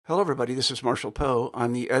Hello, everybody. This is Marshall Poe.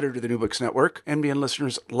 I'm the editor of the New Books Network. NBN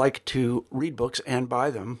listeners like to read books and buy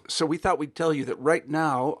them. So we thought we'd tell you that right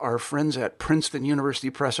now, our friends at Princeton University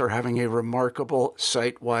Press are having a remarkable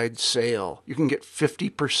site-wide sale. You can get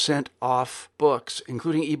 50% off books,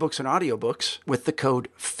 including ebooks and audiobooks, with the code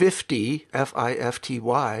 50,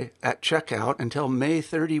 F-I-F-T-Y, at checkout until May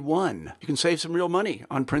 31. You can save some real money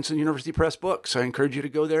on Princeton University Press books. I encourage you to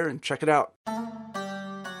go there and check it out.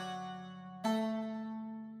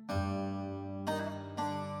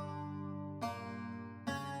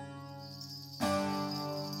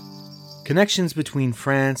 Connections between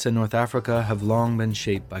France and North Africa have long been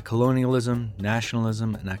shaped by colonialism,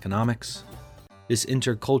 nationalism, and economics. This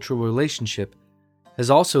intercultural relationship has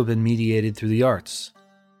also been mediated through the arts.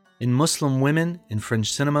 In Muslim Women in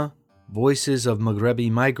French Cinema, Voices of Maghrebi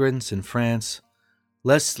Migrants in France,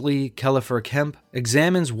 Leslie Kellifer-Kemp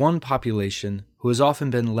examines one population who has often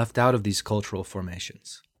been left out of these cultural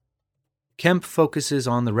formations. Kemp focuses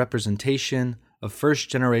on the representation of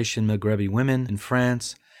first-generation Maghrebi women in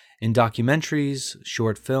France in documentaries,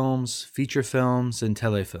 short films, feature films, and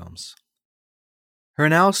telefilms. Her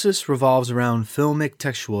analysis revolves around filmic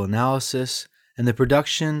textual analysis and the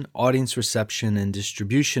production, audience reception, and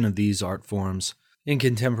distribution of these art forms in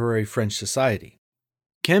contemporary French society.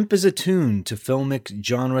 Kemp is attuned to filmic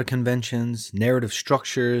genre conventions, narrative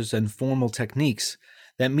structures, and formal techniques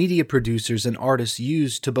that media producers and artists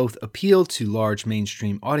use to both appeal to large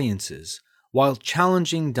mainstream audiences while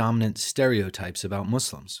challenging dominant stereotypes about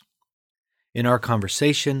Muslims. In our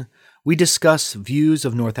conversation, we discuss views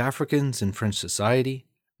of North Africans in French society,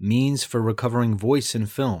 means for recovering voice in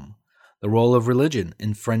film, the role of religion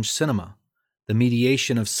in French cinema, the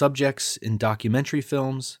mediation of subjects in documentary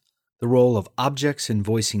films, the role of objects in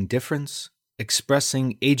voicing difference,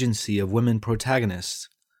 expressing agency of women protagonists,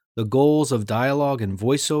 the goals of dialogue and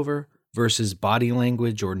voiceover versus body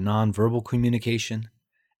language or nonverbal communication,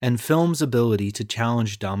 and film's ability to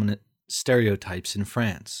challenge dominant stereotypes in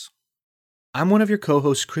France. I'm one of your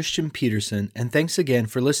co-hosts, Christian Peterson, and thanks again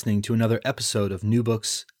for listening to another episode of New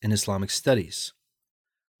Books in Islamic Studies.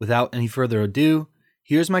 Without any further ado,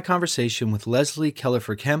 here's my conversation with Leslie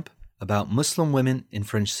Kellifer-Kemp about Muslim Women in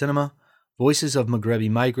French Cinema, Voices of Maghrebi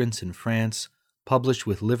Migrants in France, published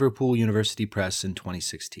with Liverpool University Press in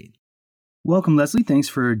 2016. Welcome, Leslie. Thanks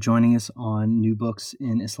for joining us on New Books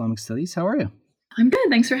in Islamic Studies. How are you? I'm good.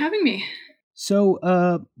 Thanks for having me.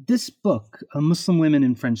 So this book, Muslim Women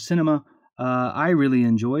in French Cinema, I really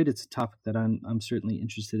enjoyed. It's a topic that I'm certainly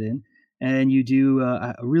interested in. And you do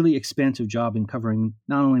a really expansive job in covering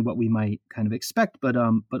not only what we might kind of expect, but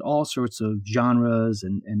all sorts of genres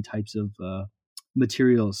and types of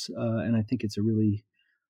materials. And I think it's a really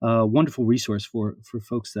wonderful resource for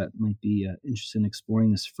folks that might be interested in exploring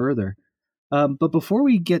this further. But before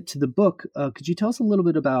we get to the book, could you tell us a little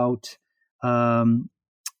bit about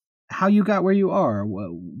how you got where you are?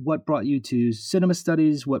 What brought you to cinema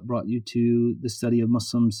studies? What brought you to the study of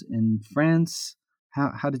Muslims in France?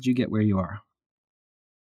 How did you get where you are?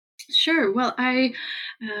 Sure. Well, I,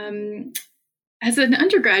 as an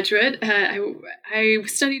undergraduate, I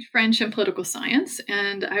studied French and political science,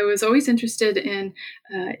 and I was always interested in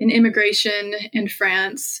immigration in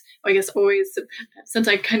France. I guess always since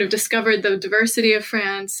I kind of discovered the diversity of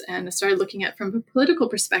France and started looking at it from a political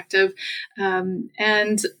perspective,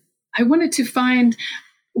 and I wanted to find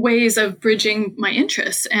ways of bridging my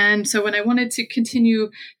interests. And so when I wanted to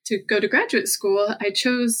continue to go to graduate school, I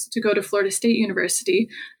chose to go to Florida State University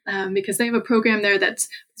because they have a program there that's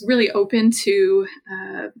really open to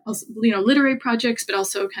literary projects, but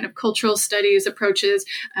also kind of cultural studies approaches.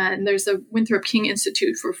 And there's a Winthrop King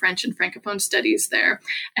Institute for French and Francophone Studies there.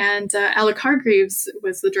 And Alec Hargreaves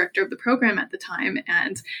was the director of the program at the time,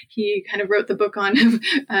 and he kind of wrote the book on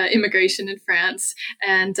immigration in France.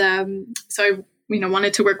 And so I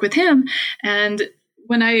wanted to work with him. And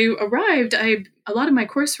when I arrived, a lot of my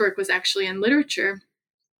coursework was actually in literature.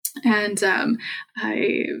 And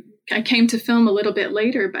I came to film a little bit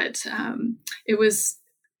later, but it was,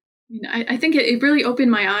 I think it really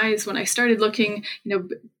opened my eyes when I started looking,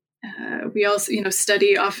 we also,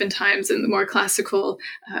 study oftentimes in the more classical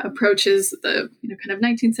approaches, the, kind of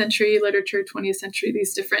 19th century literature, 20th century,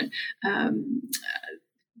 these different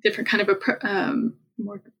kind of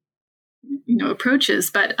more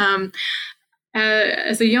approaches. But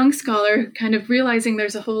as a young scholar, kind of realizing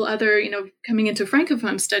there's a whole other, coming into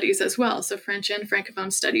Francophone studies as well. So French and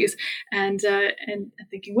Francophone studies, and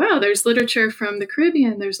thinking, wow, there's literature from the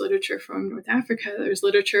Caribbean, there's literature from North Africa, there's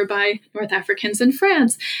literature by North Africans in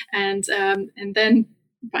France. And then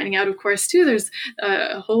finding out, of course, too, there's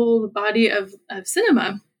a whole body of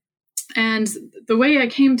cinema And the way I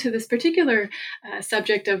came to this particular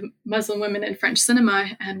subject of Muslim women in French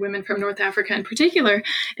cinema and women from North Africa in particular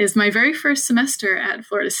is my very first semester at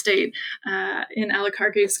Florida State. In Alec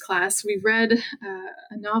Hargreaves' class, we read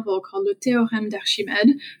a novel called Le Théorème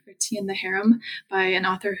d'Archimède, or Tea in the Harem, by an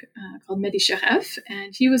author called Mehdi Cheref.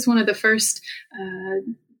 And he was one of the first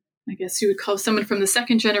I guess you would call someone from the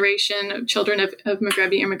second generation of children of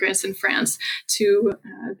Maghrebi immigrants in France to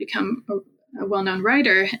become a well-known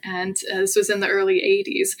writer, and this was in the early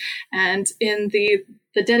 80s. And in the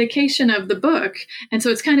dedication of the book, and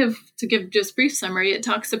so it's kind of, to give just brief summary, it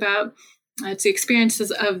talks about it's the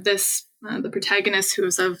experiences of this the protagonist, who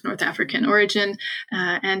is of North African origin,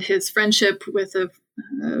 and his friendship with a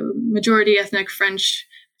majority ethnic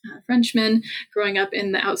Frenchman growing up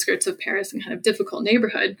in the outskirts of Paris in kind of difficult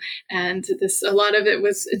neighborhood. And a lot of it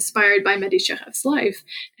was inspired by Mehdi Cheref's life.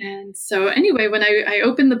 And so anyway, when I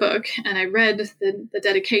opened the book and I read the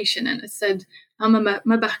dedication, and it said,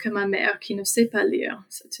 Mabarka ma mère qui ne sait pas lire.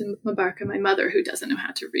 So to Mabarka, my mother who doesn't know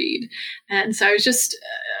how to read. And so I was just,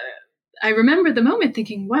 I remember the moment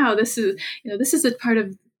thinking, wow, this is a part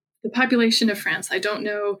of the population of France I don't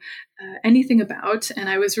know anything about. And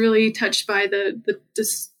I was really touched by the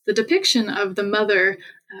depiction of the mother,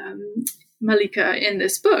 Malika, in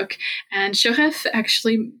this book. And Cheref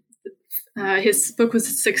actually, his book was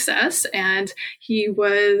a success, and he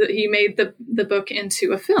made the book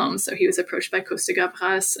into a film. So he was approached by Costa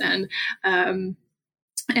Gavras,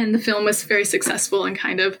 and the film was very successful and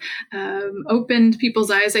kind of opened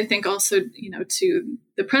people's eyes, I think, also, to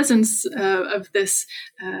the presence of this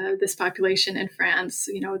population in France.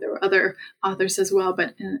 There were other authors as well,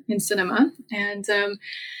 but in cinema. And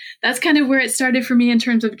that's kind of where it started for me in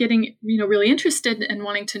terms of getting, really interested and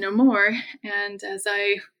wanting to know more. And as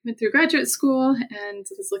I went through graduate school and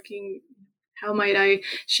was looking, how might I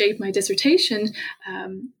shape my dissertation,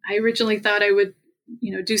 I originally thought I would,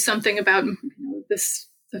 do something about,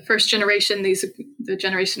 the first generation, the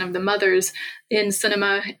generation of the mothers in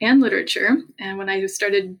cinema and literature. And when I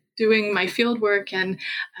started doing my field work and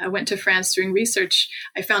went to France doing research,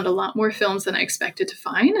 I found a lot more films than I expected to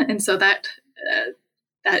find. And so that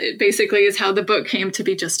basically is how the book came to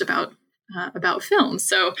be just about films.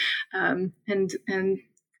 So,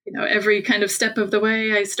 every kind of step of the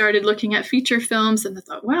way, I started looking at feature films, and I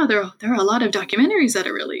thought, wow, there are a lot of documentaries that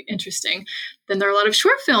are really interesting. Then there are a lot of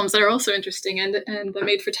short films that are also interesting, and the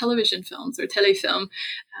made-for-television films, or telefilm.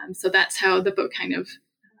 So that's how the book kind of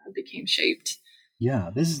became shaped.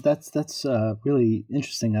 Yeah, that's really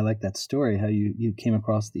interesting. I like that story, how you came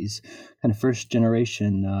across these kind of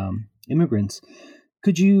first-generation immigrants.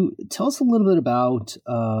 Could you tell us a little bit about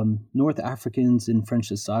North Africans in French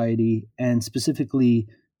society, and specifically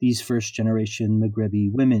these first-generation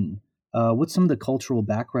Maghrebi women? What's some of the cultural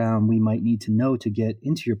background we might need to know to get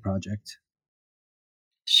into your project?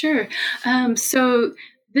 Sure. So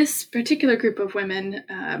this particular group of women,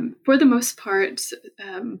 for the most part,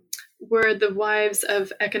 were the wives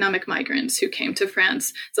of economic migrants who came to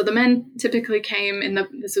France. So the men typically came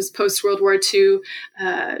this was post-World War II,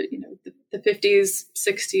 the 50s,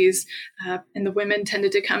 60s, and the women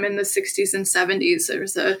tended to come in the 60s and 70s. There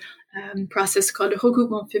was a process called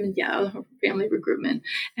regroupement familial, or family recruitment.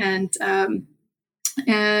 And,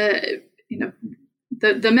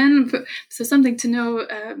 the men, so something to know,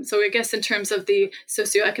 so I guess in terms of the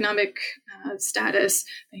socioeconomic status,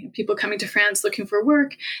 people coming to France looking for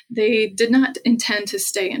work, they did not intend to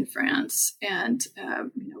stay in France. And,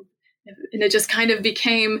 and it just kind of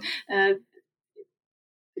became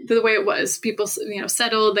the way it was. People,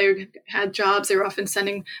 settled, they had jobs, they were often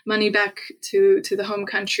sending money back to the home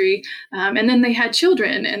country. And then they had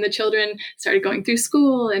children, and the children started going through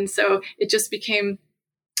school. And so it just became,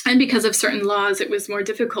 and because of certain laws, it was more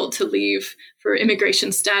difficult to leave for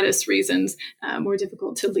immigration status reasons, more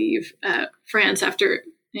difficult to leave France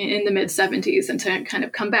in the mid 70s and to kind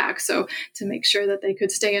of come back. So to make sure that they could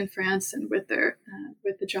stay in France and with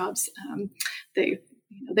the jobs,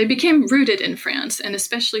 they became rooted in France, and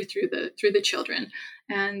especially through the children.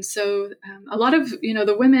 And so a lot of,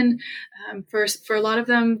 the women, for a lot of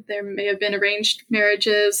them, there may have been arranged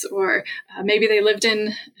marriages, or maybe they lived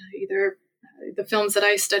in either the films that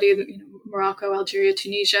I studied, Morocco, Algeria,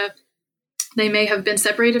 Tunisia. They may have been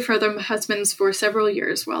separated from their husbands for several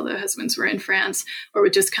years while the husbands were in France, or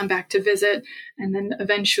would just come back to visit. And then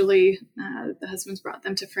eventually the husbands brought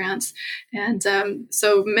them to France. And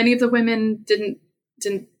so many of the women didn't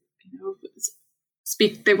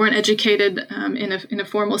speak. They weren't educated in a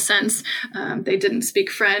formal sense. They didn't speak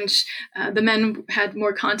French. The men had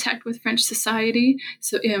more contact with French society.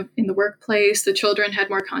 So in the workplace, the children had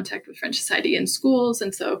more contact with French society in schools.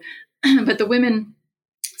 And so, but the women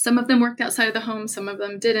Some of them worked outside of the home, some of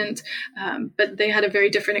them didn't, but they had a very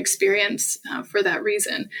different experience for that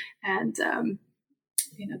reason. And so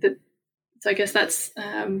I guess that's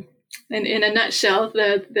in a nutshell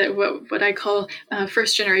what I call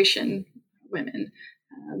first generation women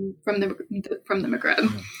from the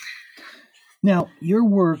Maghreb. Now, your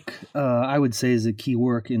work, I would say, is a key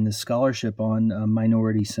work in the scholarship on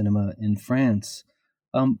minority cinema in France.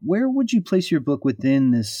 Where would you place your book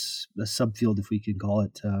within this subfield, if we can call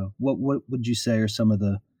it? What would you say are some of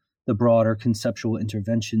the broader conceptual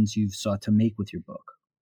interventions you've sought to make with your book?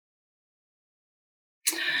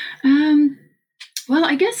 Well,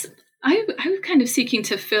 I guess I was kind of seeking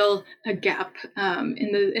to fill a gap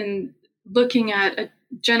in looking at a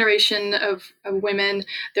generation of women.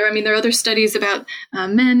 There are other studies about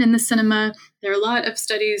men in the cinema. There are a lot of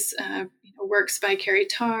studies, works by Carrie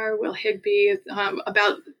Tarr, Will Higby,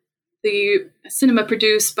 about the cinema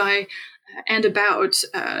produced by and about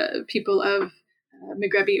people of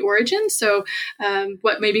Maghrebi origin. So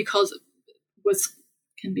what maybe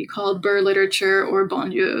can be called Beur literature or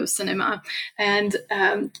banlieue cinema. And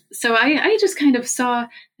so I just kind of saw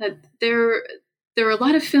that there were a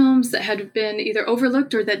lot of films that had been either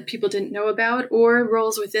overlooked or that people didn't know about, or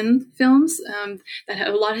roles within films that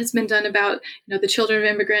a lot has been done about, the children of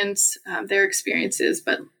immigrants, their experiences,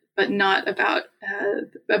 but not about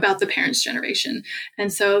the parents' generation.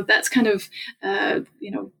 And so that's kind of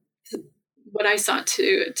what I sought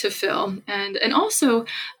to fill, and also.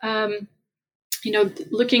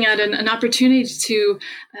 Looking at an opportunity to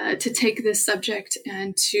take this subject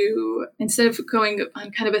and to, instead of going on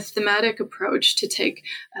kind of a thematic approach, to take,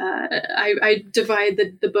 I divide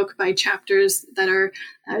the book by chapters that are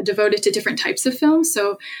devoted to different types of films.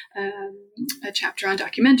 So a chapter on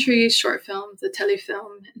documentaries, short films, the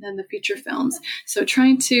telefilm, and then the feature films. So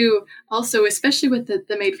trying to also, especially with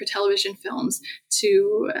the made-for-television films,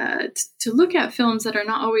 to look at films that are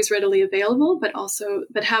not always readily available, but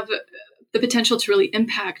have the potential to really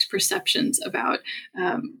impact perceptions about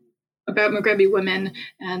Maghrebi women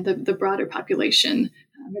and the broader population,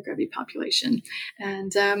 Maghrebi population.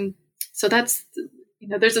 And so that's,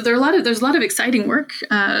 there's a lot of exciting work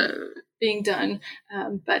being done,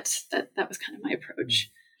 but that was kind of my approach.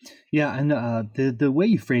 Yeah, and the way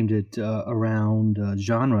you framed it around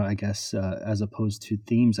genre, I guess, as opposed to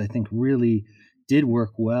themes, I think really did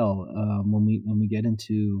work well when we get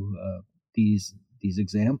into these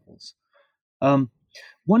examples.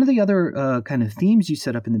 One of the other kind of themes you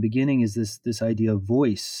set up in the beginning is this idea of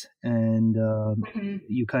voice, and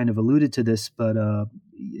you kind of alluded to this, but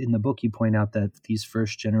in the book you point out that these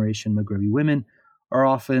first generation Maghrebi women are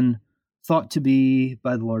often thought to be,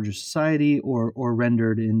 by the larger society, or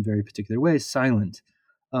rendered in very particular ways, silent.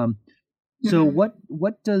 So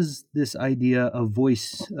what does this idea of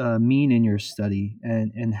voice mean in your study,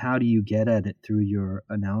 and how do you get at it through your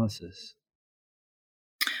analysis?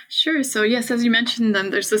 Sure. So yes, as you mentioned,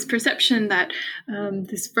 there's this perception that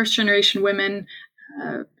these first generation women,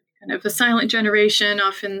 kind of a silent generation,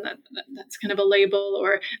 often that's kind of a label,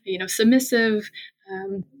 or submissive,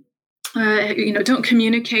 don't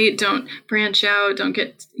communicate, don't branch out, don't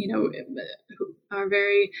get are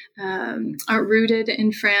very are rooted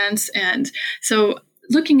in France. And so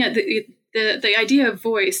looking at the idea of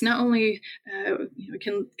voice, not only we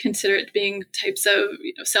can consider it being types of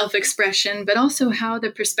self-expression, but also how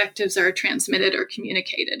the perspectives are transmitted or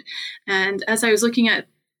communicated. And as I was looking at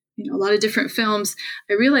a lot of different films,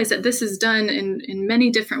 I realized that this is done in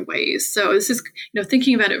many different ways. So this is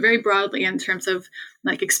thinking about it very broadly in terms of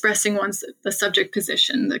like expressing the subject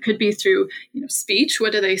position. That could be through speech.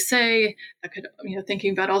 What do they say? That could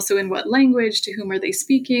thinking about also in what language, to whom are they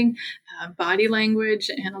speaking, body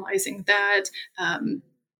language, analyzing that.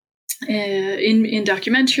 In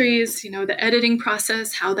documentaries, the editing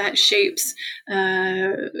process, how that shapes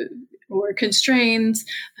or constrains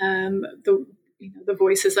the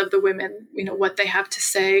voices of the women, what they have to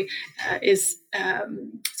say is,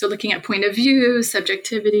 so looking at point of view,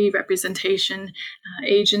 subjectivity, representation,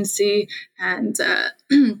 agency, and,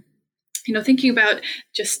 thinking about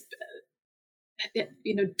just,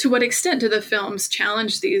 to what extent do the films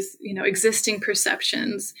challenge these, existing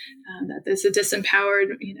perceptions that there's a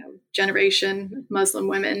disempowered, generation, Muslim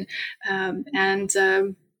women, and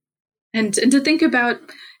to think about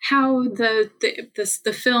how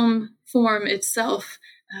the film form itself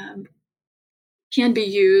can be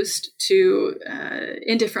used to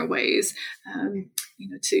in different ways,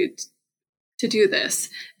 to do this,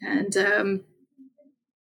 and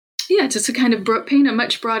just to kind of paint a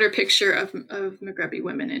much broader picture of Maghrebi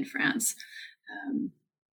women in France.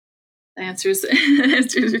 That answers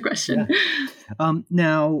your question. Yeah.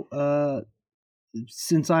 Now,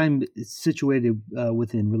 since I'm situated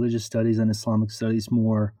within religious studies and Islamic studies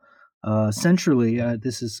more centrally,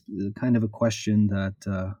 this is kind of a question that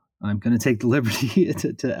I'm going to take the liberty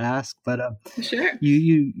to ask. But Sure.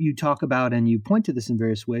 you talk about, and you point to this in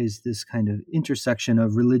various ways, this kind of intersection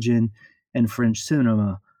of religion and French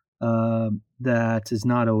cinema that is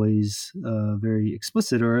not always very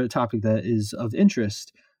explicit, or a topic that is of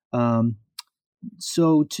interest.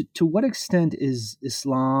 So to what extent is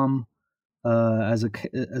Islam as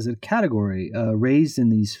a category raised in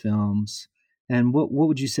these films, and what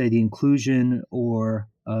would you say the inclusion or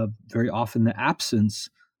very often the absence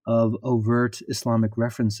of overt Islamic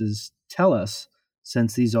references tell us,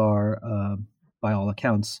 since these are by all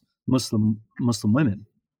accounts Muslim women?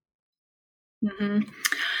 Mm-hmm.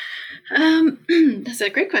 That's a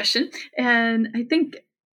great question, and I think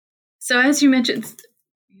so. As you mentioned,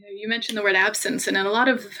 you mentioned the word absence, and in a lot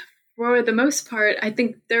of, for the most part, I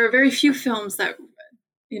think there are very few films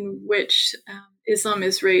in which Islam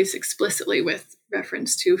is raised explicitly with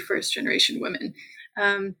reference to first-generation women.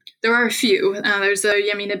 There are a few. There's a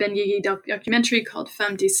Yamina Benyighi documentary called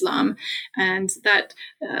Femmes d'Islam, and that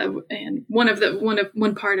and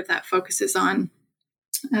one part of that focuses on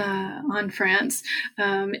France.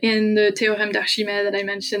 In the Théorème d'Archimède that I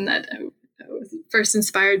mentioned, that I was first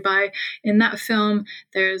inspired by, in that film,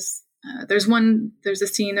 there's a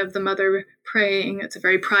scene of the mother praying. It's a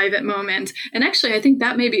very private moment, and actually, I think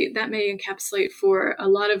that may encapsulate for a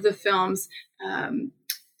lot of the films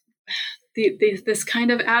this kind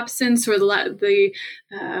of absence, or the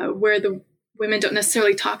where the women don't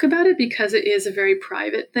necessarily talk about it because it is a very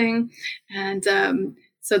private thing, and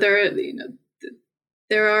so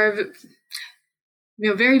there are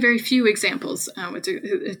very, very few examples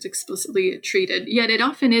it's explicitly treated, yet it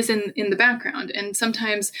often is in the background. And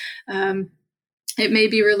sometimes it may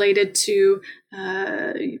be related to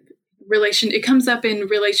it comes up in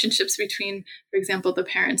relationships between, for example, the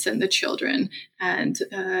parents and the children, and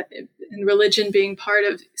religion being part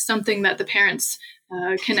of something that the parents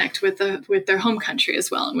connect with their home country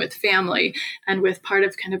as well, and with family, and with part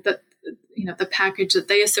of kind of the package that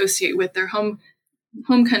they associate with their home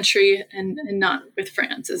country, and not with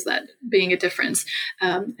France, is that being a difference.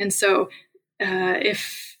 And so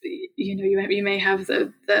if you may have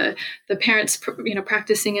the parents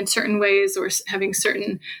practicing in certain ways, or having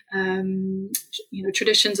certain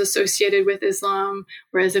traditions associated with Islam,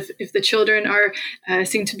 whereas if the children are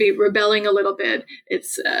seem to be rebelling a little bit,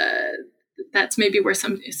 that's maybe where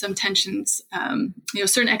some tensions,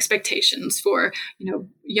 certain expectations for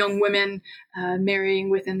young women marrying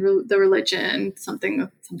within the religion, something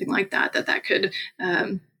like that could.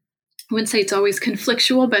 I wouldn't say it's always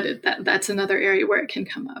conflictual, but that's another area where it can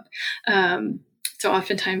come up. So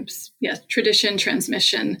oftentimes, yes, tradition,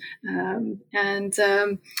 transmission, and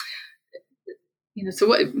so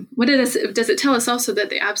what does it tell us also, that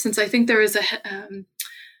the absence? I think there is a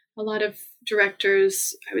lot of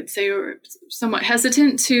directors, I would say, are somewhat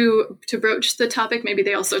hesitant to broach the topic. Maybe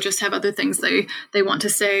they also just have other things they want to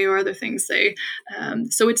say, or other things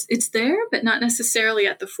so it's there, but not necessarily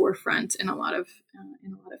at the forefront in a lot of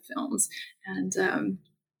films. And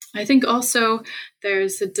I think also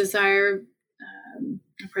there's a desire,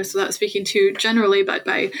 of course, without speaking too generally, but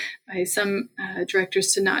by some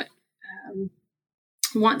directors, to not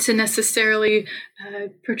want to necessarily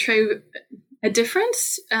portray a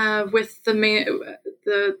difference with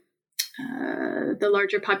the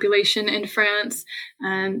larger population in France,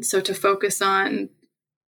 and so to focus on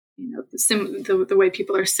the way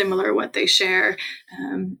people are similar, what they share,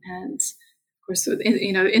 and of course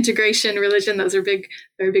integration, religion. Those are very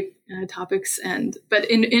big topics. But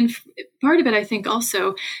in part of it, I think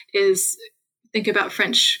also is, think about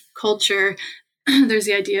French culture. There's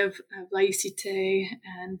the idea of laïcité,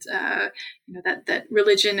 and that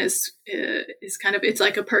religion is kind of, it's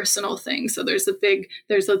like a personal thing. So there's a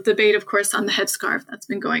debate, of course, on the headscarf that's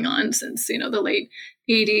been going on since the late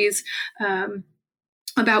 80s,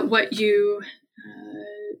 about what the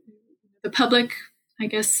public, I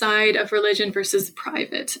guess, side of religion versus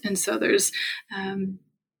private. And so there's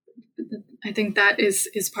I think that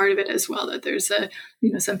is part of it as well, that there's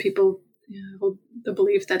some people hold the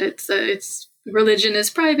belief that it's religion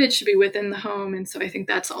is private, should be within the home, and so I think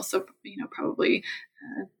that's also probably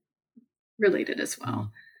related as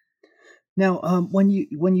well. Now, when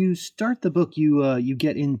you start the book, you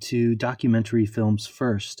get into documentary films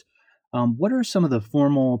first. What are some of the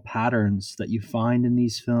formal patterns that you find in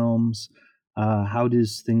these films? How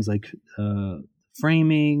does things like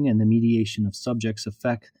framing and the mediation of subjects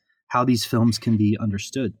affect how these films can be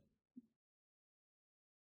understood?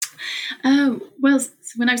 Well,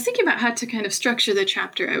 when I was thinking about how to kind of structure the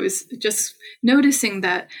chapter, I was just noticing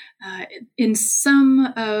that in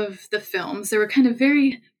some of the films, there were kind of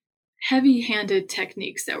very heavy-handed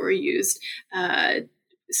techniques that were used.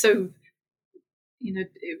 So,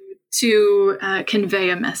 to convey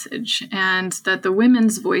a message, and that the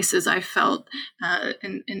women's voices, I felt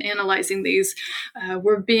in analyzing these,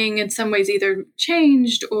 were being in some ways either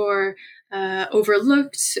changed or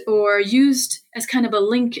overlooked or used as kind of a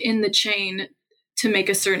link in the chain to make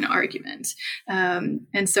a certain argument.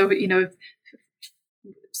 And so,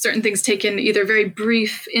 certain things taken, either very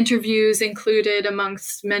brief interviews included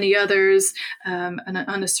amongst many others on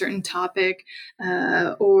a certain topic,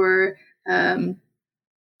 or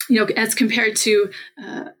as compared to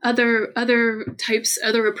other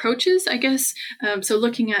approaches, I guess. So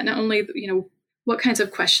looking at not only what kinds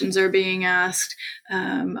of questions are being asked,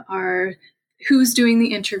 who's doing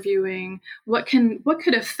the interviewing, what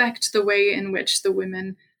could affect the way in which the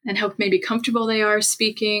women and how maybe comfortable they are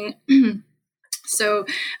speaking. So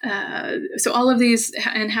all of these,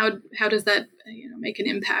 and how does that make an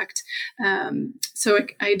impact? So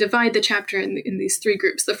I divide the chapter in these three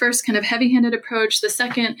groups. The first, kind of heavy-handed approach. The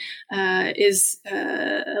second is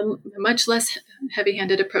a much less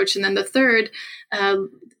heavy-handed approach, and then the third,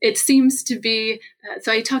 it seems to be.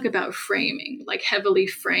 So I talk about framing, like heavily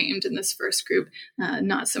framed in this first group,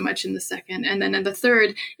 not so much in the second, and then in the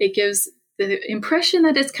third, it gives the impression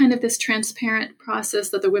that it's kind of this transparent process,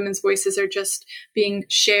 that the women's voices are just being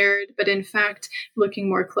shared, but in fact, looking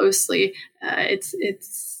more closely, it's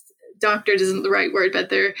doctored isn't the right word,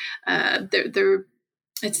 but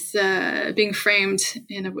it's being framed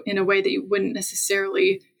in a way that you wouldn't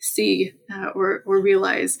necessarily see or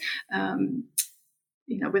realize,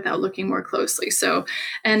 without looking more closely. So,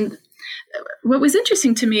 and what was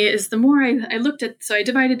interesting to me is the more I looked at, so I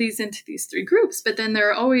divided these into these three groups, but then there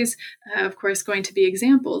are always, of course, going to be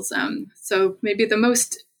examples. So maybe the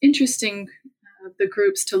most interesting of the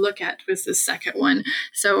groups to look at was the second one.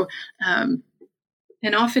 So, and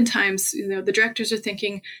oftentimes, the directors are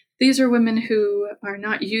thinking, these are women who are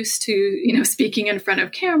not used to, speaking in front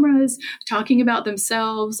of cameras, talking about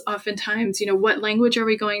themselves. Oftentimes, what language are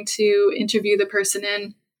we going to interview the person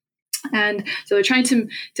in? And so they're trying to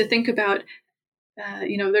think about,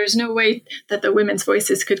 there's no way that the women's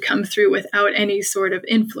voices could come through without any sort of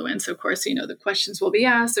influence. Of course, the questions will be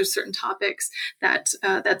asked. There's certain topics that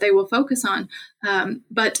they will focus on.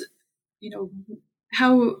 But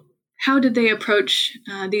how did they approach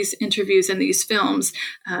these interviews and these films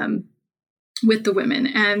with the women?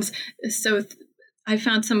 And so I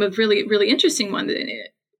found some of really, really interesting ones.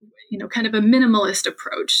 Kind of a minimalist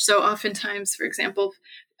approach. So oftentimes, for example,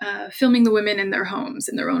 filming the women in their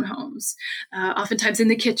own homes, oftentimes in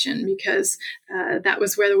the kitchen, because that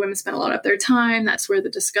was where the women spent a lot of their time. That's where the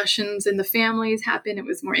discussions in the families happen. It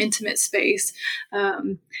was more intimate space.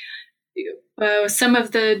 Some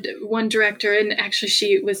of one director, and actually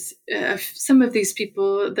she was, some of these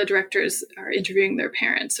people, the directors are interviewing their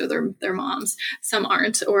parents or their moms. Some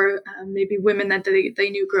aren't, or maybe women that they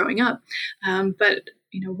knew growing up. But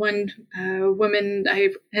one woman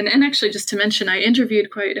and actually, just to mention, I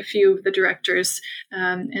interviewed quite a few of the directors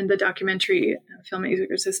and the documentary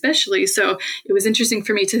filmmakers especially. So it was interesting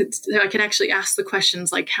for me I could actually ask the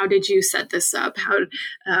questions like, how did you set this up? How,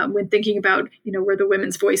 when thinking about, were the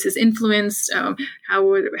women's voices influenced?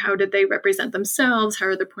 How did they represent themselves? How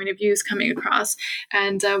are their point of views coming across?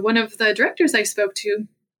 And one of the directors I spoke to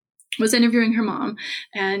was interviewing her mom,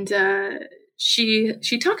 and she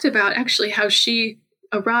talked about actually how she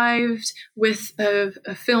arrived with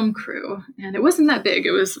a film crew, and it wasn't that big.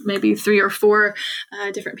 It was maybe 3 or 4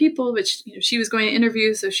 different people, which she was going to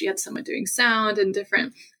interview. So she had someone doing sound and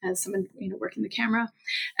someone working the camera.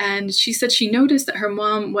 And she said she noticed that her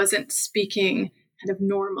mom wasn't speaking kind of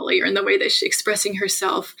normally, or in the way that she's expressing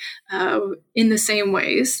herself in the same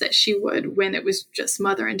ways that she would when it was just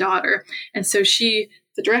mother and daughter. And so the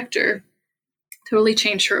director, totally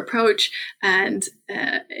changed her approach and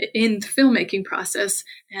in the filmmaking process,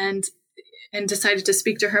 and decided to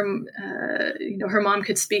speak to her. Her mom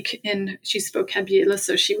could speak she spoke Kabyle,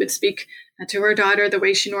 so she would speak to her daughter the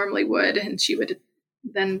way she normally would, and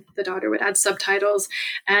then the daughter would add subtitles,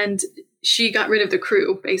 and she got rid of the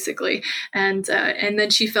crew basically, and then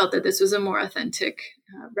she felt that this was a more authentic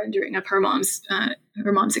rendering of her mom's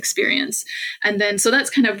experience. And then so that's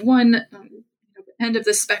kind of one end of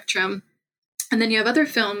the spectrum. And then you have other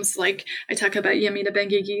films, like I talk about Yamina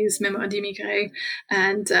Benguigi's Mémoires d'immigrés,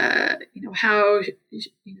 and how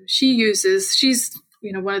she's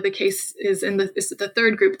one of the cases is the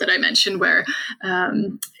third group that I mentioned, where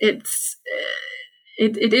it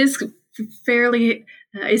is fairly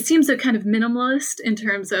it seems a kind of minimalist in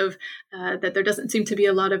terms of that there doesn't seem to be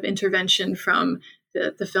a lot of intervention from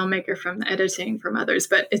the filmmaker, from the editing, from others,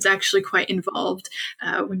 but it's actually quite involved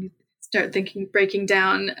when you start breaking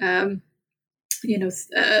down,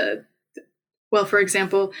 well, for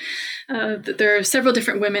example, there are several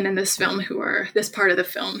different women in this film this part of the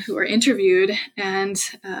film who are interviewed, and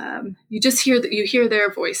you just hear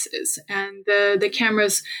their voices, and the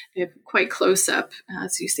camera's quite close up,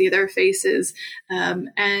 so you see their faces,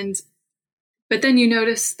 but then you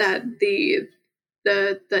notice that the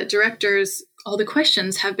directors, all the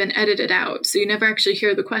questions have been edited out, so you never actually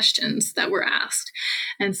hear the questions that were asked,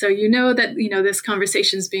 and so you know that this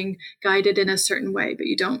conversation is being guided in a certain way, but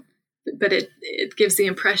you don't. But it gives the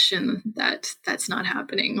impression that that's not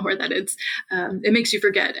happening, or that it makes you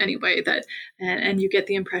forget anyway, that and you get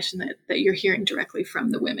the impression that you're hearing directly from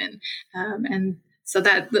the women, and so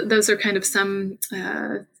those are kind of some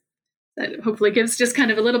that hopefully gives just kind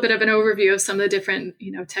of a little bit of an overview of some of the different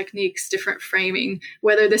techniques, different framing,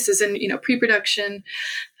 whether this is in pre-production,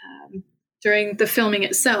 during the filming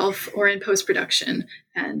itself, or in post-production,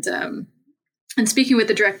 and speaking with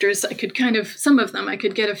the directors, I could some of them, I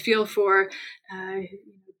could get a feel for,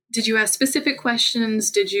 did you ask specific questions?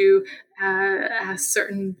 Did you ask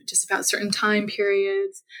just about certain time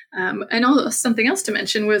periods? And something else to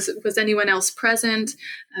mention was anyone else present?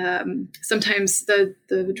 Sometimes the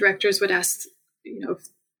directors would ask, if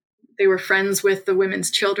they were friends with the women's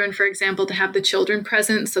children, for example, to have the children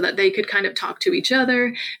present so that they could kind of talk to each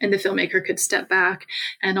other and the filmmaker could step back.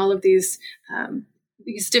 And all of these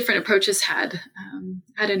different approaches had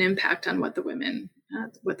an impact on what the women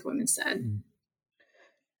said.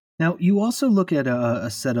 Now, you also look at a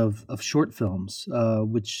set of short films,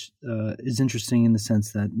 which is interesting in the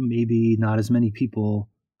sense that maybe not as many people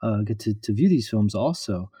get to view these films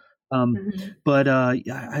also. But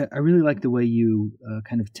I really like the way you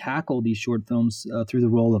kind of tackle these short films through the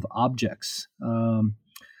role of objects.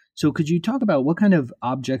 So could you talk about what kind of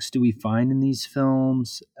objects do we find in these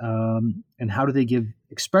films, and how do they give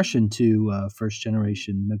expression to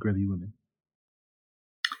first-generation Maghrebi women?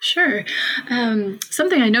 Sure.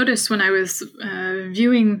 Something I noticed when I was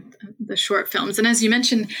viewing the short films, and as you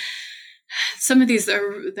mentioned, some of these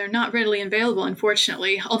they're not readily available,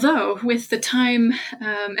 unfortunately. Although with the time,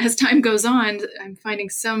 as time goes on, I'm finding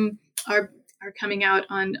some are coming out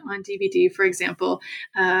on DVD, for example.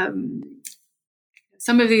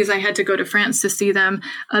 Some of these I had to go to France to see them.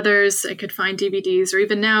 Others I could find DVDs, or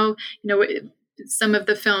even now, some of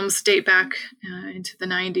the films date back into the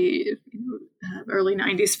 90s, early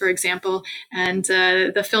 90s, for example. And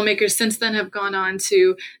the filmmakers since then have gone on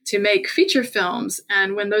to make feature films.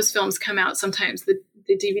 And when those films come out, sometimes the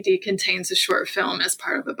DVD contains a short film as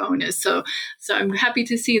part of a bonus. So I'm happy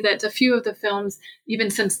to see that a few of the films, even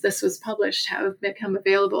since this was published, have become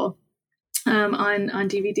available on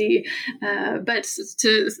DVD.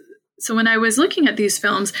 So when I was looking at these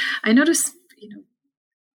films, I noticed,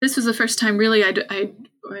 this was the first time really I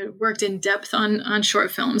worked in depth on short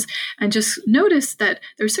films, and just noticed that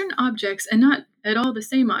there were certain objects, and not at all the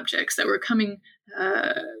same objects, that were coming,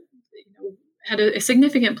 had a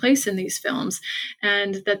significant place in these films,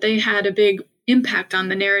 and that they had a big impact on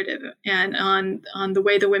the narrative and on the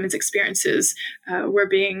way the women's experiences were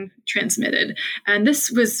being transmitted. And this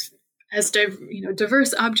was as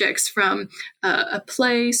diverse objects from a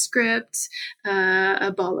play script,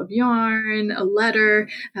 a ball of yarn, a letter.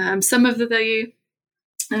 Some of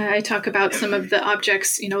I talk about some of the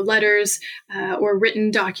objects, letters or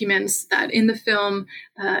written documents that in the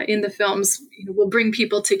films, will bring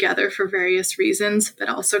people together for various reasons, but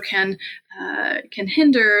also can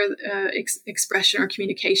hinder expression or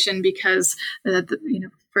communication because,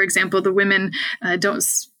 for example, the women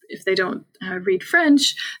if they don't read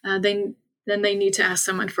French, then they need to ask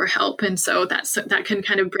someone for help, and so that can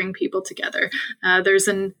kind of bring people together. There's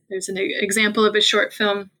an example of a short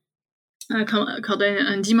film called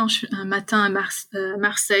Un Dimanche Matin à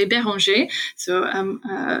Marseille, Béranger. So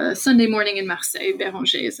Sunday Morning in Marseille,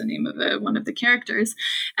 Béranger is the name of one of the characters.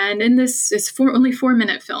 And in this, it's only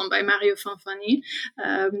 4-minute film by Mario Fanfani.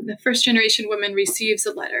 The first generation woman receives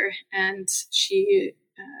a letter, and she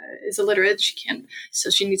is illiterate.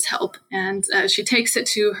 So she needs help. And she takes it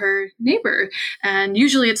to her neighbor. And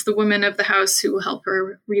usually it's the woman of the house who will help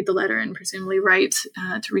her read the letter and presumably write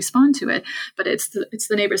to respond to it. But it's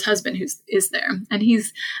the neighbor's husband who is there. And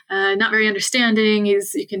he's not very understanding. You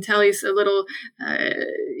can tell he's a little,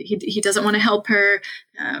 he doesn't want to help her,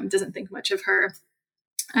 doesn't think much of her.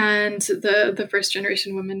 And the first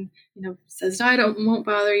generation woman, says, "No, won't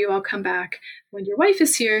bother you. I'll come back when your wife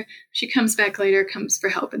is here." She comes back later, comes for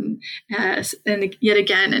help, and yet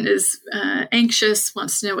again, and is anxious,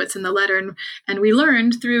 wants to know what's in the letter. And we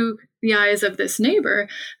learned through the eyes of this neighbor,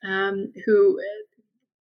 who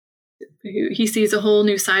he sees a whole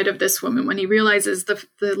new side of this woman when he realizes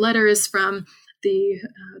the letter is from the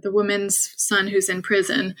woman's son who's in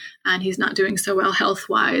prison, and he's not doing so well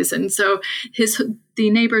health-wise. And so the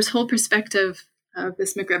neighbor's whole perspective of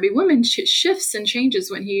this Maghreb woman shifts and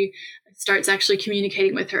changes when he starts actually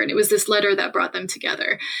communicating with her. And it was this letter that brought them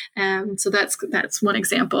together. So that's one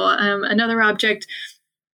example. Another object,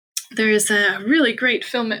 there is a really great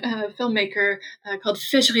filmmaker called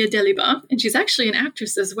Fejria Deliba, and she's actually an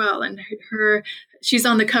actress as well. And she's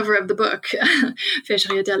on the cover of the book,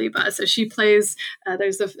 Fejria Deliba. So she plays,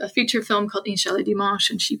 there's a feature film called Inshallah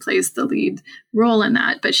Dimanche, and she plays the lead role in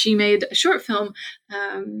that. But she made a short film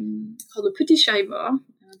called Le Petit Chat Mort,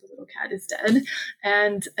 The Little Cat is Dead.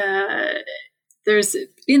 And there's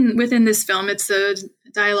within this film, it's a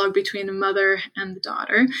dialogue between the mother and the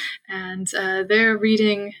daughter. And they're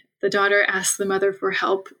reading, the daughter asks the mother for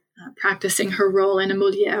help practicing her role in a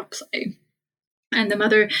Molière play. And the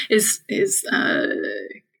mother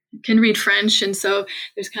can read French, and so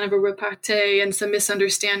there's kind of a repartee and some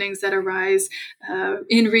misunderstandings that arise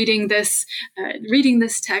in reading this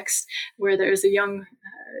text, where there's a young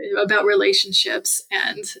about relationships,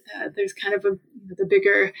 and there's kind of the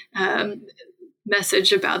bigger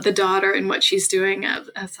message about the daughter and what she's doing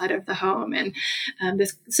outside of the home, and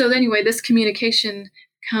this communication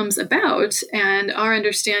comes about, and our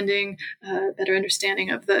better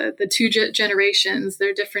understanding of the two generations,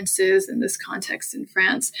 their differences in this context in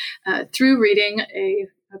France, through reading a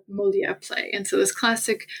Molière play. And so this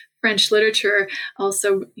classic French literature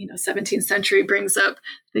also, 17th century, brings up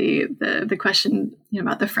the question,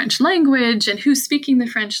 about the French language and who's speaking the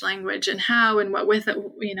French language and how and what with it,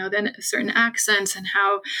 then certain accents and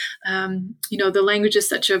how, the language is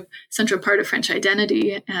such a central part of French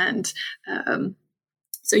identity. And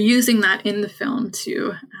so using that in the film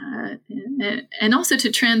and also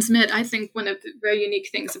to transmit, I think one of the very unique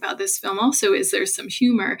things about this film also is there's some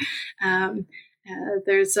humor.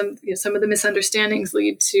 There's some of the misunderstandings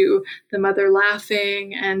lead to the mother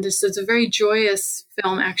laughing, and it's a very joyous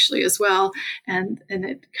film actually as well. And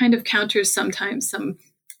it kind of counters sometimes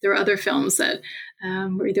there are other films that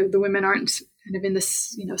where either the women aren't kind of in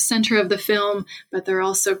this center of the film, but they're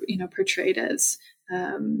also portrayed as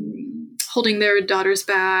holding their daughters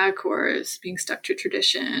back or being stuck to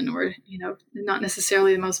tradition, or not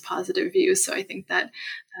necessarily the most positive view. So I think that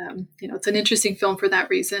it's an interesting film for that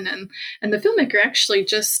reason. And the filmmaker actually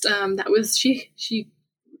just so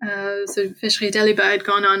Fejria Deliba had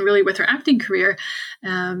gone on really with her acting career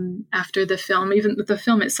after the film. Even the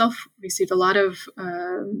film itself received a lot of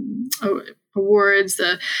awards,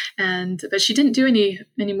 but she didn't do any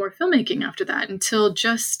more filmmaking after that until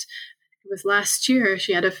just. It was last year.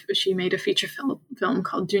 She made a feature film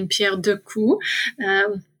called D'une Pierre Deux Coups,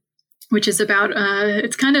 which is about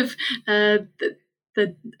it's kind of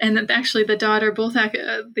and actually the daughter,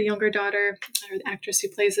 the younger daughter, or the actress who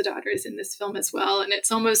plays the daughter, is in this film as well, and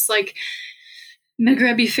it's almost like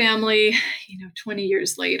Maghrebi family. 20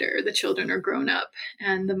 years later, the children are grown up,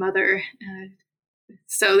 and the mother.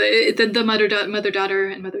 So the mother-daughter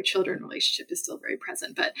and mother-children relationship is still very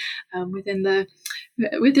present, but within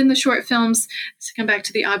the short films, to come back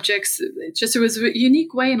to the objects, there was a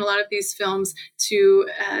unique way in a lot of these films to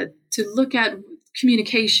look at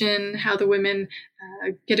communication, how the women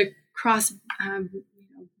get across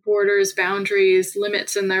borders, boundaries,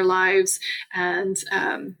 limits in their lives, and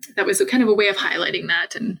that was kind of a way of highlighting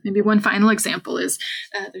that. And maybe one final example is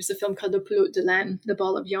there's a film called Le Pelote de Laine, The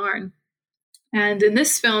Ball of Yarn. And in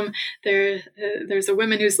this film, there's a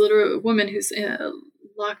woman who's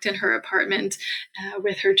locked in her apartment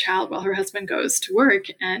with her child while her husband goes to work,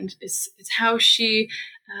 and it's how she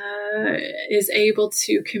is able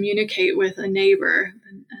to communicate with a neighbor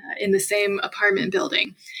in the same apartment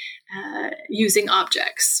building using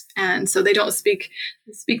objects. And so they don't speak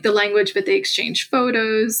the language, but they exchange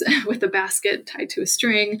photos with a basket tied to a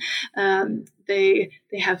string. They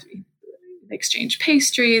exchange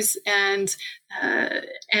pastries, and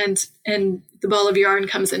the Ball of Yarn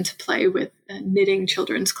comes into play with knitting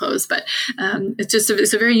children's clothes. But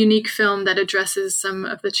it's a very unique film that addresses some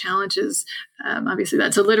of the challenges. Obviously,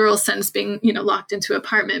 that's a literal sense, being locked into an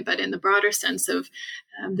apartment, but in the broader sense of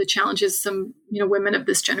the challenges some women of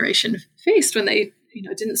this generation faced when they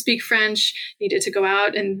didn't speak French, needed to go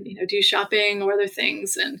out and do shopping or other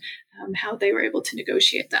things, and how they were able to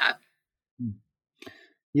negotiate that.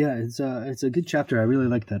 Yeah, it's a good chapter. I really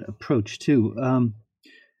like that approach too.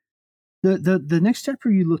 The next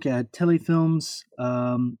chapter you look at telefilms,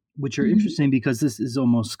 which are Mhm. interesting because this is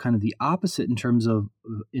almost kind of the opposite in terms of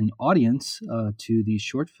an audience to these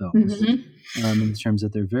short films, Mhm. in terms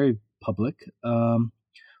that they're very public.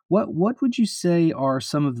 What would you say are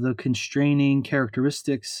some of the constraining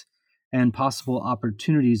characteristics and possible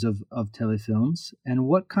opportunities of telefilms, and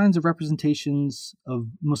what kinds of representations of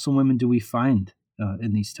Muslim women do we find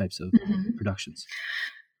in these types of Mhm. productions?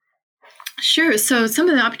 Sure. So some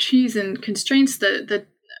of the opportunities and constraints, the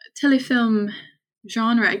telefilm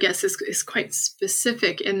genre, I guess, is quite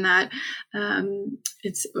specific in that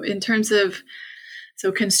it's in terms of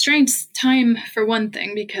so constraints, time for one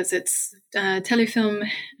thing, because it's telefilm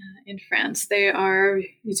in France.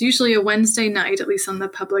 It's usually a Wednesday night, at least on the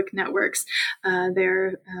public networks.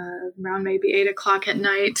 They're around maybe 8 o'clock at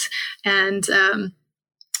night, and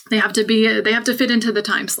they have to fit into the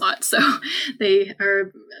time slot, so they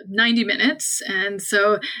are 90 minutes, and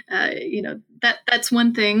so that's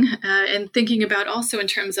one thing. And thinking about also in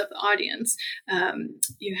terms of the audience,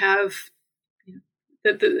 you have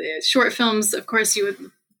the short films. Of course,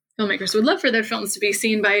 filmmakers would love for their films to be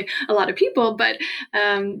seen by a lot of people, but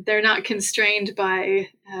they're not constrained by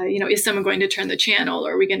is someone going to turn the channel,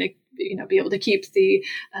 or are we going to be able to keep the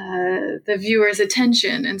viewer's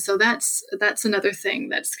attention? And so that's another thing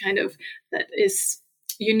that is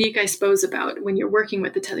unique, I suppose, about when you're working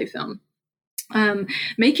with the telefilm.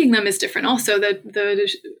 Making them is different. Also, the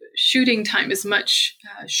shooting time is much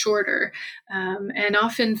shorter, and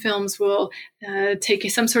often films will take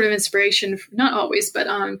some sort of inspiration, not always, but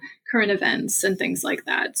on current events and things like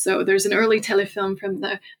that. So there's an early telefilm from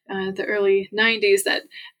the early '90s that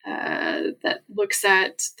looks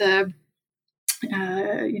at the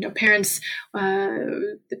parents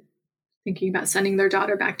thinking about sending their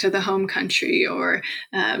daughter back to the home country, or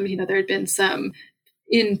there had been some,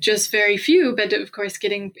 in just very few, but of course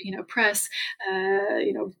getting press,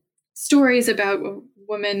 stories about a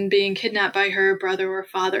woman being kidnapped by her brother or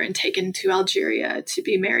father and taken to Algeria to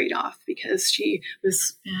be married off because she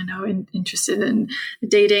was interested in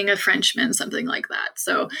dating a Frenchman, something like that.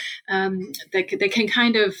 So they can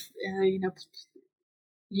kind of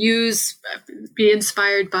be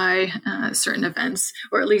inspired by certain events,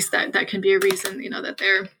 or at least that can be a reason that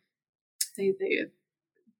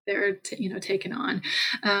they're taken on,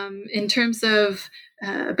 in terms of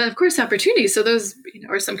but of course opportunities. So those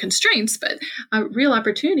are some constraints, but real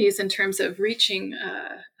opportunities in terms of reaching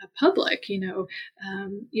a public.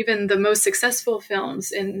 Even the most successful films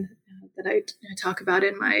that I talk about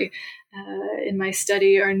in my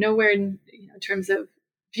study are nowhere in terms of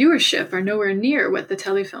viewership, are nowhere near what the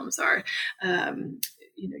telefilms are.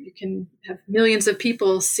 You can have millions of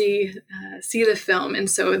people see the film, and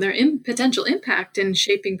so their potential impact in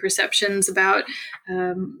shaping perceptions about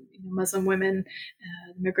Muslim women,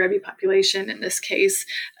 the Maghrebi population in this case.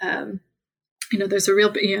 There's a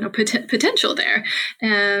real potential there,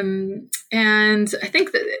 and I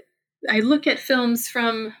think that I look at films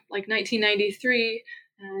from like 1993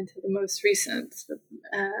 to the most recent,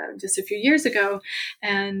 just a few years ago,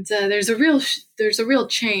 and there's a real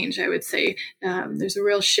change. I would say there's a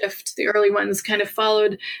real shift. The early ones kind of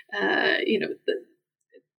followed.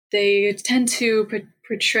 They tend to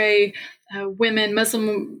portray women,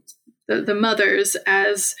 Muslim, the mothers,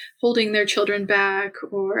 as holding their children back,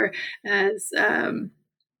 or as when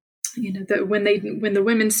the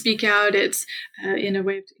women speak out, it's in a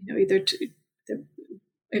way of, either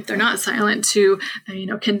if they're not silent, to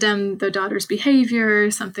condemn the daughter's behavior,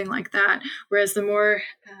 something like that. Whereas the more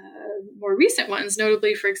recent ones,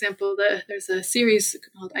 notably, for example, there's a series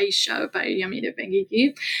called Aisha by Yamina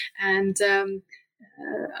Benguigui,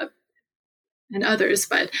 and others,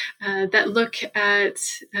 but that look at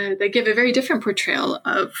they give a very different portrayal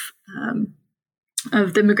of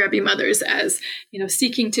the Maghrebi mothers as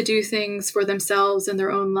seeking to do things for themselves in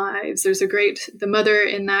their own lives. There's the mother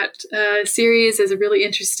in that series is a really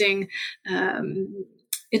interesting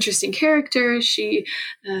character. She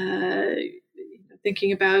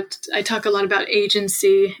I talk a lot about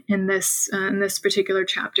agency in this particular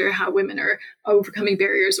chapter, how women are overcoming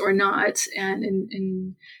barriers or not, and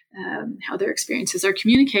in how their experiences are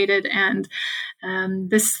communicated. And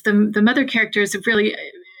the mother character is really,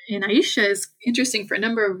 in Aisha, is interesting for a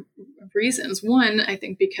number of reasons. One, I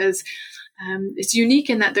think because it's unique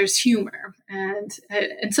in that there's humor, and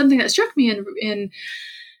something that struck me in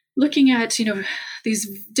looking at these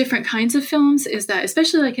different kinds of films is that,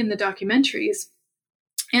 especially like in the documentaries,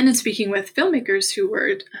 and in speaking with filmmakers who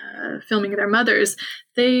were filming their mothers,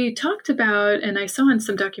 they talked about, and I saw in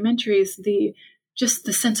some documentaries, the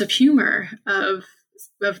sense of humor of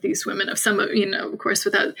these women, of some, of course,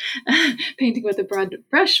 without painting with a broad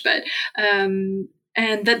brush, but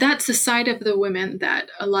and that's a side of the women that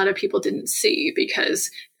a lot of people didn't see, because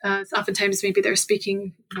oftentimes maybe they're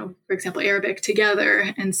speaking, for example, Arabic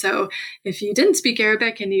together, and so if you didn't speak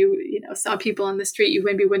Arabic and you saw people on the street, you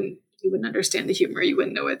maybe wouldn't understand the humor, you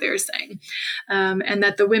wouldn't know what they're saying, and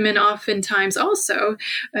that the women oftentimes also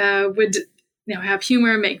would have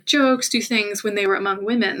humor, make jokes, do things when they were among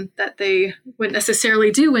women that they wouldn't necessarily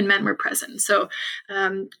do when men were present. So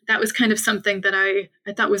that was kind of something that I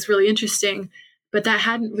thought was really interesting, but that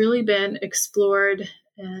hadn't really been explored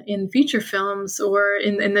in feature films or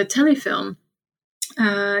in the telefilm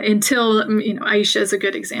until, Aisha is a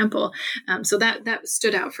good example. So that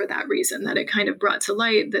stood out for that reason, that it kind of brought to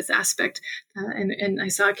light this aspect, and I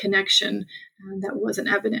saw a connection that wasn't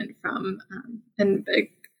evident from,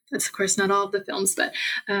 that's of course not all of the films, but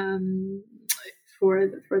for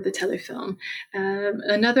the telefilm.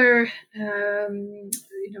 Another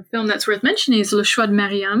film that's worth mentioning is Le Choix de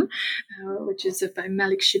Mariam, which is by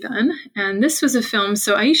Malik Shiban. And this was a film,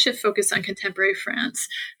 so Aisha focused on contemporary France,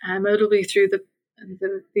 notably through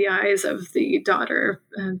the eyes of the daughter,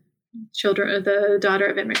 the daughter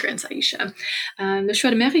of immigrants, Aisha. Le Choix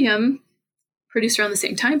de Mariam, produced around the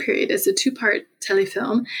same time period, is a 2-part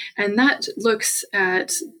telefilm, and that looks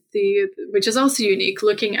at which is also unique,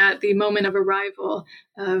 looking at the moment of arrival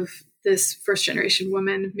of this first generation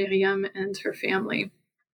woman, Miriam, and her family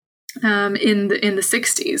in the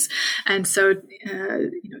 60s. And so,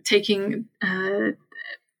 taking that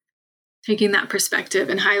perspective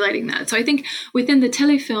and highlighting that. So I think within the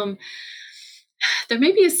telefilm, there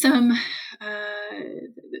may be some,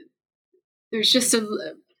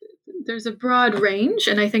 there's a broad range,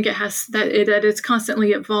 and I think it has that it's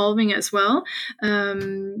constantly evolving as well,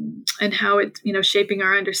 and how it's shaping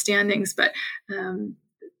our understandings. But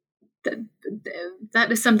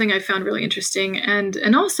that is something I found really interesting,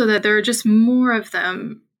 and also that there are just more of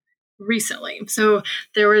them recently. So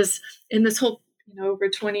there was, in this whole over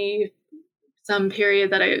 20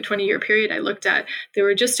 year period I looked at, there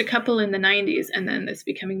were just a couple in the 90s, and then it's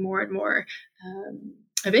becoming more and more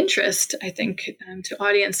of interest, I think, to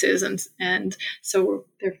audiences, and so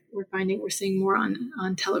we're seeing more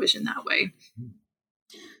on television that way.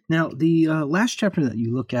 Now, the last chapter that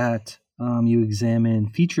you look at, you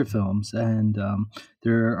examine feature films, and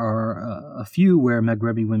there are a few where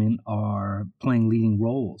Maghrebi women are playing leading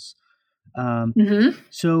roles.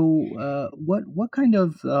 So, what kind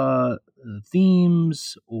of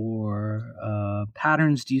themes or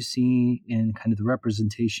patterns do you see in kind of the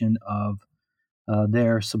representation of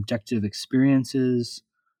their subjective experiences?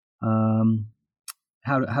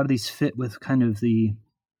 How do these fit with kind of the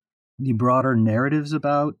broader narratives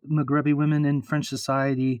about Maghrebi women in French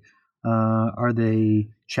society? Are they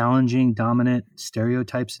challenging dominant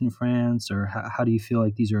stereotypes in France, or how do you feel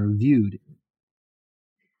like these are viewed?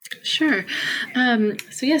 Sure.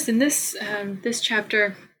 So yes, in this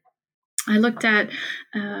chapter, I looked at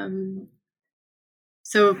how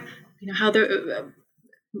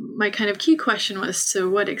my kind of key question was, to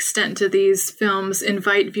what extent do these films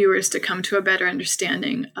invite viewers to come to a better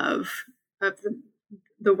understanding of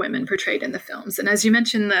the women portrayed in the films? And as you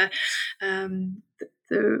mentioned,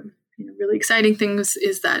 the really exciting things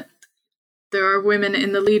is that there are women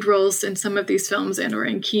in the lead roles in some of these films, and or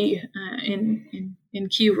in key in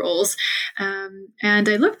key roles. And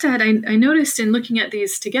I noticed in looking at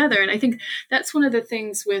these together, and I think that's one of the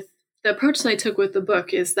things with the approach that I took with the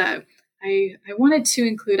book, is that I wanted to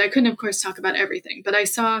include, I couldn't of course talk about everything, but I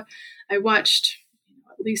watched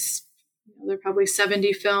at least, there are probably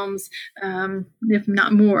 70 films, if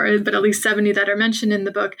not more, but at least 70 that are mentioned in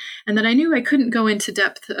the book, and that I knew I couldn't go into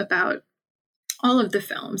depth about all of the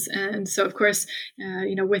films. And so of course,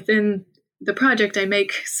 within the project, I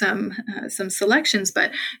make some selections, but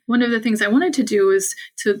one of the things I wanted to do is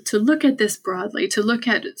to look at this broadly, to look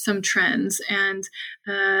at some trends, and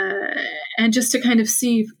just to kind of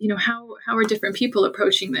see, how are different people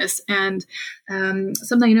approaching this. And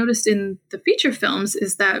something I noticed in the feature films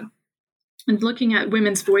is that, and looking at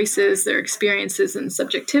women's voices, their experiences and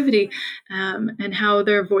subjectivity, and how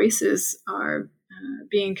their voices are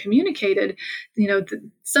being communicated,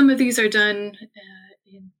 some of these are done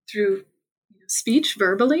through speech,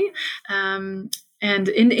 verbally, and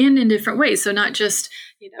in different ways. So not just,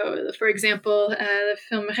 for example, the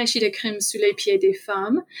film Récit de crime sous les pieds des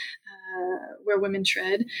femmes, where women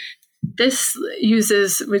tread. This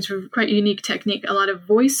uses, which is quite a unique technique, a lot of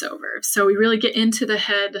voiceover. So we really get into the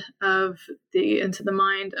head into the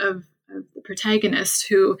mind of the protagonist,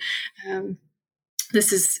 who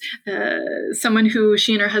this is someone who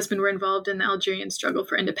she and her husband were involved in the Algerian struggle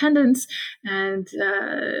for independence, and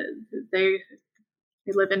they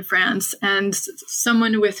live in France. And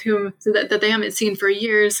someone with whom that they haven't seen for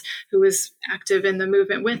years, who was active in the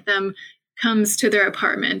movement with them, comes to their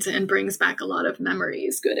apartment and brings back a lot of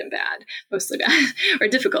memories, good and bad, mostly bad, or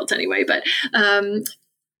difficult anyway. But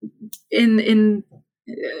in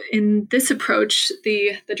this approach,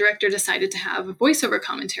 the director decided to have a voiceover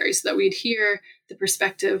commentary so that we'd hear the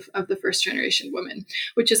perspective of the first generation woman,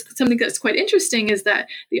 which is something that's quite interesting, is that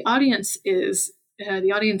the audience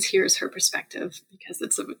hears her perspective because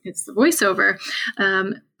it's the voiceover.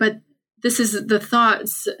 But this is the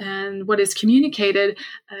thoughts, and what is communicated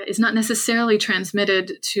is not necessarily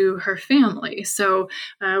transmitted to her family. So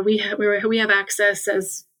we have access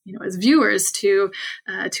as viewers to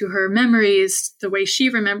her memories, the way she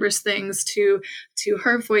remembers things, to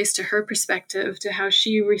her voice, to her perspective, to how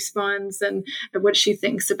she responds and what she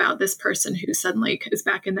thinks about this person who suddenly is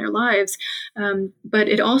back in their lives. But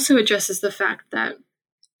it also addresses the fact that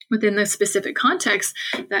within the specific context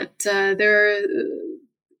that there are,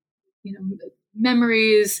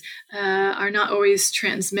 memories are not always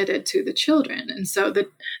transmitted to the children, and so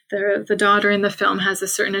the daughter in the film has a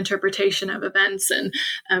certain interpretation of events, and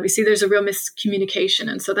we see there's a real miscommunication,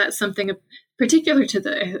 and so that's something particular to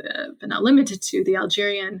but not limited to, the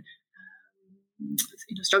Algerian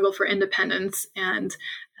struggle for independence, and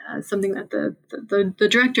something that the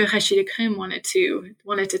director Rachida Krim wanted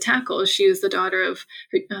to tackle. She was the daughter of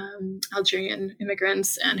Algerian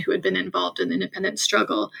immigrants and who had been involved in the independence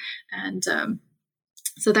struggle, and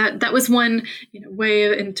so that was one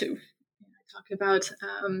way into talk about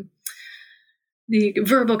the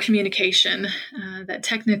verbal communication that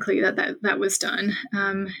technically that was done,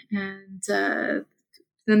 and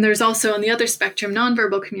then there's also on the other spectrum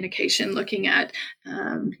nonverbal communication, looking at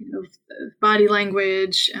body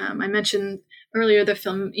language. I mentioned earlier the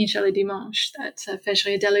film Un Chalet Dimanche that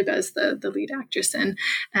Fejria Deliba is the lead actress in,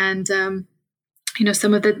 and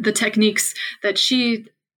some of the techniques that she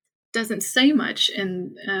doesn't say much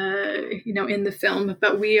in the film,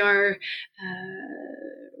 but we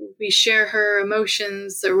share her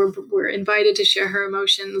emotions, or we're invited to share her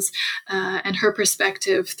emotions and her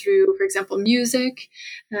perspective through, for example, music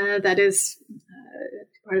that is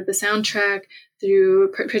part of the soundtrack,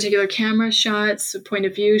 through particular camera shots, point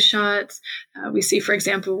of view shots. We see, for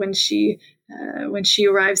example, when she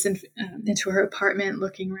arrives into her apartment,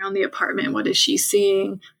 looking around the apartment, what is she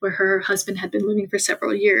seeing? Where her husband had been living for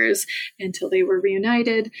several years until they were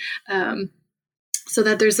reunited. So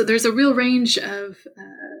that there's a real range of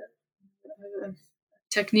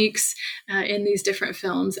techniques in these different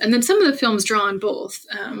films, and then some of the films draw on both,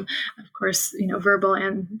 of course, verbal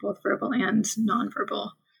and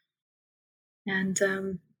nonverbal. And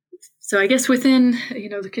so I guess within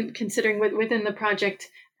considering within the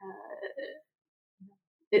project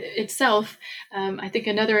itself, I think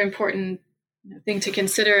another important thing to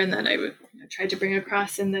consider, and that I would try to bring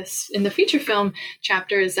across in the feature film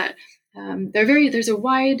chapter, is that there's a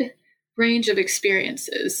wide range of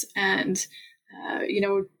experiences, and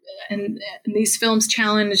and these films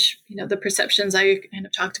challenge the perceptions I kind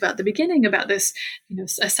of talked about at the beginning about this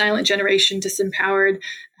a silent generation, disempowered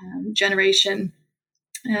generation,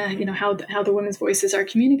 how the women's voices are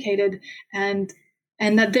communicated, and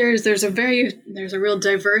that there's a real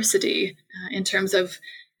diversity in terms of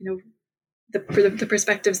the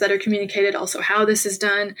perspectives that are communicated, also how this is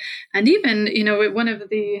done, and even one of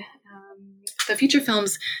the feature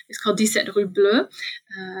films is called 17 Rue Bleue,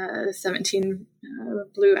 17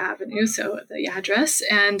 Blue Avenue, so the address.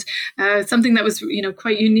 And something that was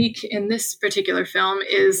quite unique in this particular film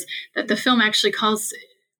is that the film actually calls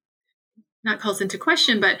into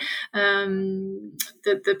question, but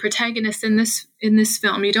the protagonist in this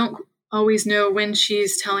film, you don't always know when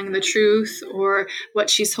she's telling the truth or what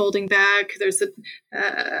she's holding back. There's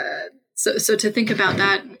so to think about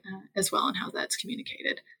that as well, and how that's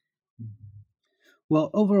communicated. Well,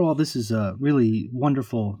 overall, this is a really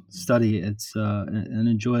wonderful study. It's an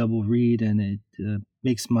enjoyable read, and it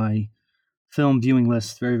makes my film viewing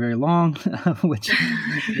list very, very long, which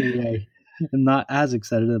I'm not as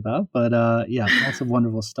excited about. But lots of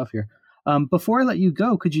wonderful stuff here. Before I let you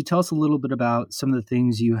go, could you tell us a little bit about some of the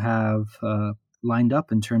things you have lined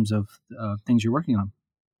up in terms of things you're working on?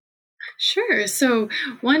 Sure. So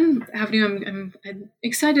one avenue, I'm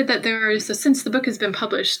excited that so since the book has been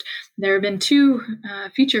published, there have been two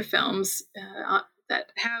feature films that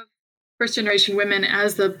have first-generation women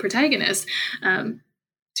as the protagonists,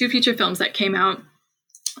 two feature films that came out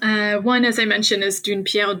One, as I mentioned, is D'une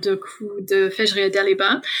pierre deux coups de Fejria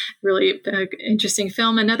Daliba, really interesting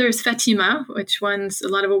film. Another is Fatima, which won a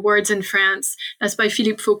lot of awards in France. That's by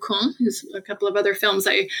Philippe Faucon, who's a couple of other films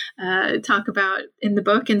I talk about in the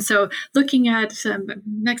book. And so looking at,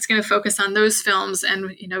 next going to focus on those films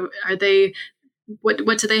and, are they,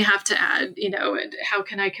 what do they have to add? And how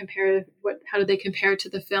can I compare? How do they compare to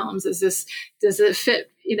the films? Does it fit,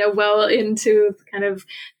 well into kind of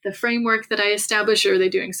the framework that I established, or are they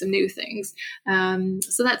doing some new things?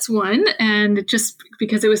 So that's one. And just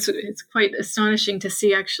because it's quite astonishing to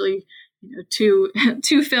see actually, two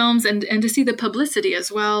films and to see the publicity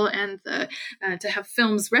as well, and to have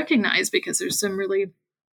films recognized, because there's some really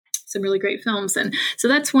great films. And so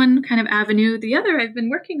that's one kind of avenue. The other, I've been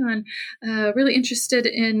working on, really interested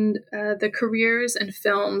in the careers and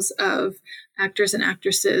films of actors and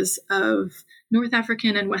actresses of North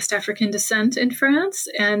African and West African descent in France.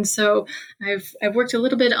 And so I've worked a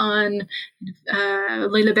little bit on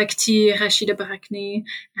Leila Bekhti, Rachida Barakni,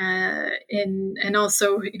 and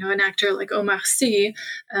also, an actor like Omar Sy,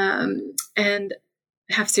 and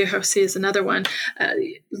Hafsia Houssi is another one,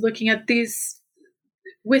 looking at these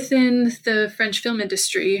within the French film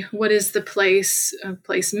industry. What is the place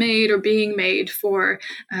made or being made for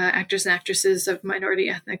actors and actresses of minority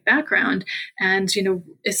ethnic background? And,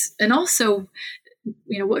 and also,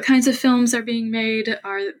 what kinds of films are being made?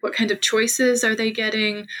 What kind of choices are they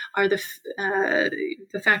getting? Are the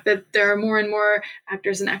fact that there are more and more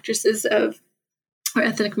actors and actresses or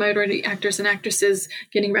ethnic minority actors and actresses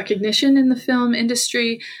getting recognition in the film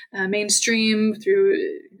industry, mainstream through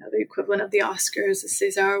the equivalent of the Oscars, the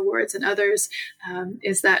César Awards, and others,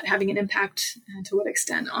 is that having an impact, and to what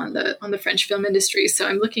extent on the French film industry? So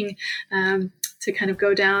I'm looking to kind of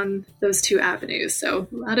go down those two avenues. So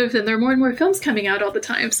and there are more and more films coming out all the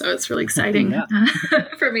time. So it's really exciting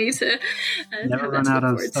for me to never run out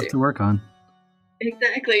of stuff to work on.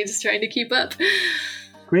 Exactly, just trying to keep up.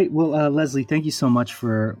 Great. Well, Leslie, thank you so much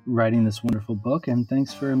for writing this wonderful book, and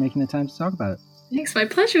thanks for making the time to talk about it. Thanks, my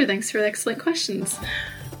pleasure. Thanks for the excellent questions.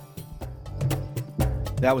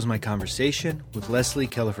 That was my conversation with Leslie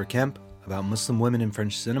Kellifer-Kemp about Muslim women in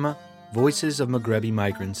French cinema, Voices of Maghrebi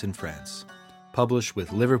Migrants in France, published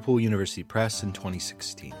with Liverpool University Press in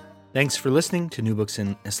 2016. Thanks for listening to New Books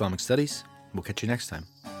in Islamic Studies. We'll catch you next time.